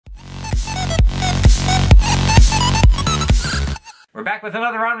We're back with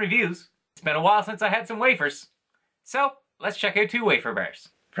another round of reviews. It's been a while since I had some wafers. So, let's check out two wafer bars.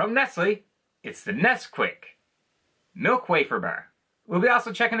 From Nestle, it's the Nesquik Milk Wafer Bar. We'll be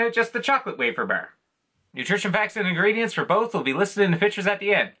also checking out just the chocolate wafer bar. Nutrition facts and ingredients for both will be listed in the pictures at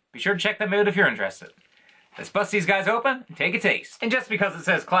the end. Be sure to check them out if you're interested. Let's bust these guys open and take a taste. And just because it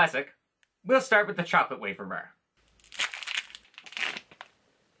says classic, we'll start with the chocolate wafer bar.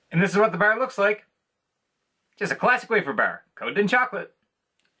 And this is what the bar looks like. Just a classic wafer bar, coated in chocolate.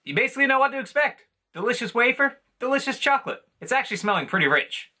 You basically know what to expect. Delicious wafer, delicious chocolate. It's actually smelling pretty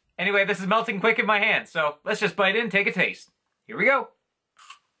rich. Anyway, this is melting quick in my hand, so let's just bite in and take a taste. Here we go.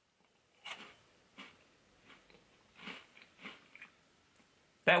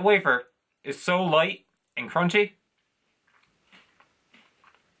 That wafer is so light and crunchy.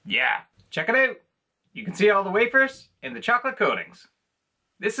 Yeah, check it out. You can see all the wafers and the chocolate coatings.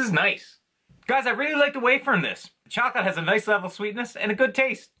 This is nice. Guys, I really like the wafer in this. The chocolate has a nice level of sweetness and a good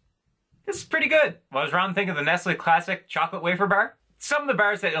taste. This is pretty good. Well, I was around thinking of the Nestle Classic Chocolate Wafer Bar. Some of the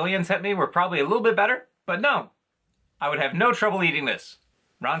bars that Ilian sent me were probably a little bit better, but no. I would have no trouble eating this.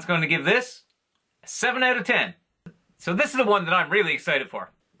 Ron's going to give this a 7 out of 10. So this is the one that I'm really excited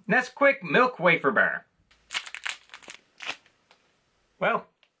for. Nesquik Milk Wafer Bar. Well,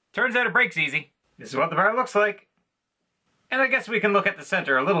 turns out it breaks easy. This is what the bar looks like. And I guess we can look at the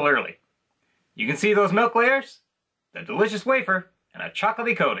center a little early. You can see those milk layers, the delicious wafer, and a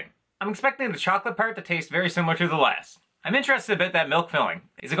chocolatey coating. I'm expecting the chocolate part to taste very similar to the last. I'm interested about that milk filling.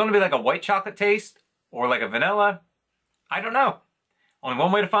 Is it going to be like a white chocolate taste? Or like a vanilla? I don't know. Only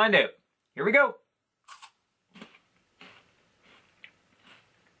one way to find out. Here we go.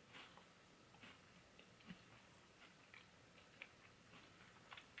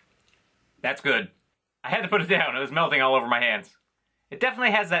 That's good. I had to put it down. It was melting all over my hands. It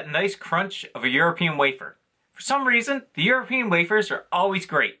definitely has that nice crunch of a European wafer. For some reason, the European wafers are always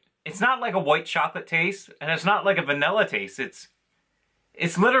great. It's not like a white chocolate taste, and it's not like a vanilla taste. It's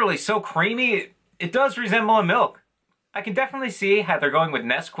literally so creamy, it does resemble a milk. I can definitely see how they're going with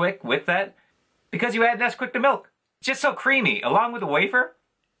Nesquik with that, because you add Nesquik to milk. It's just so creamy, along with the wafer.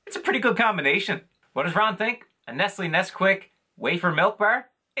 It's a pretty good combination. What does Ron think? A Nestle Nesquik wafer milk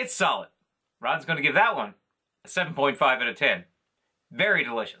bar? It's solid. Ron's going to give that one a 7.5 out of 10. Very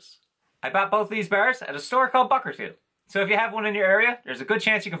delicious. I bought both these bars at a store called Buckertoo. So if you have one in your area, there's a good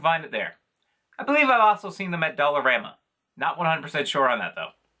chance you can find it there. I believe I've also seen them at Dollarama. Not 100% sure on that though.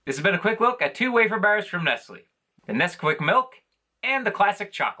 This has been a quick look at two wafer bars from Nestle. The Nesquik Milk and the Classic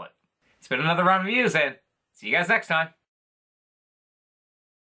Chocolate. It's been another round of reviews and see you guys next time.